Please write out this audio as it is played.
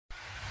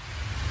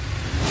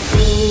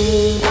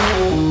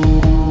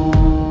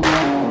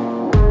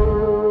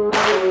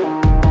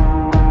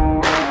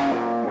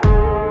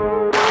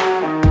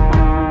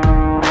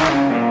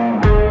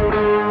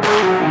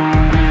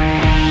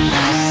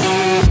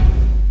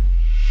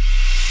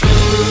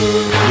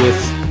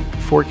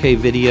4K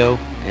video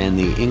and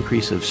the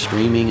increase of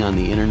streaming on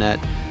the internet,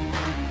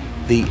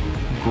 the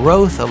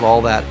growth of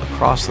all that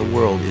across the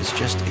world is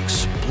just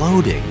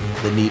exploding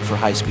the need for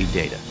high-speed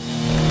data.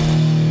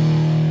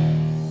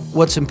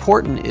 What's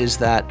important is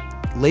that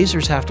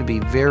lasers have to be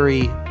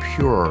very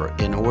pure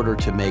in order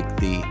to make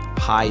the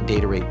high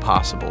data rate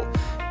possible.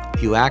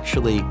 You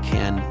actually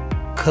can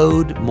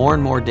code more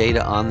and more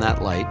data on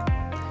that light,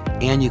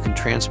 and you can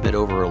transmit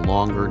over a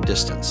longer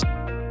distance.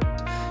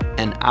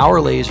 And our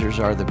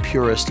lasers are the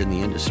purest in the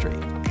industry.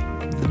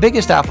 The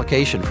biggest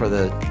application for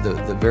the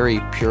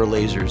very pure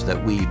lasers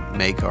that we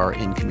make are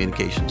in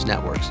communications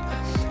networks.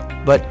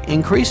 But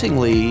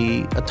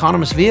increasingly,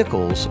 autonomous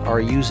vehicles are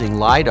using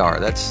LIDAR,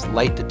 that's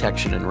light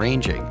detection and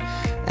ranging.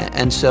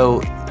 And so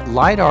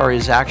LIDAR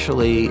is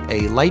actually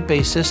a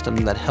light-based system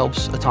that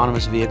helps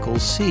autonomous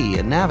vehicles see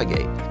and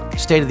navigate.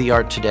 State of the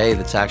art today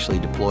that's actually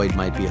deployed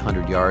might be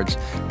 100 yards,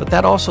 but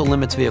that also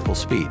limits vehicle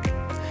speed.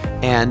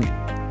 And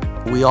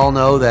we all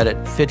know that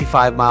at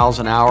 55 miles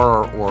an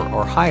hour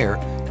or higher,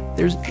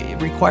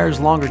 it requires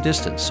longer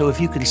distance. So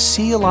if you can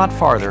see a lot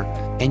farther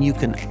and you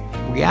can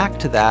react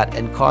to that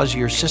and cause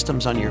your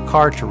systems on your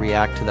car to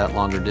react to that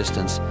longer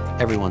distance,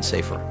 everyone's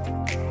safer.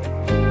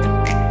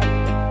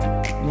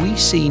 We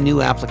see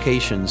new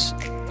applications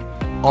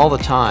all the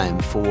time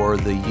for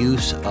the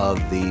use of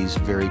these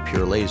very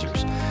pure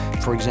lasers.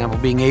 For example,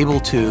 being able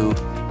to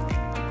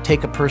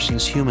take a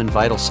person's human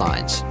vital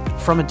signs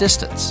from a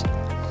distance.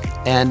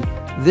 And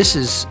this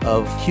is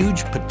of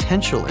huge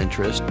potential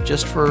interest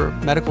just for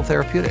medical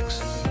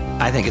therapeutics.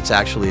 I think it's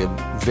actually a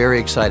very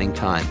exciting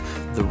time.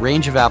 The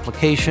range of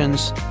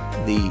applications,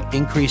 the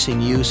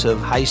increasing use of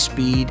high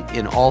speed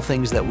in all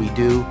things that we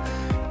do,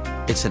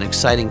 it's an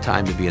exciting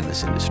time to be in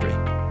this industry.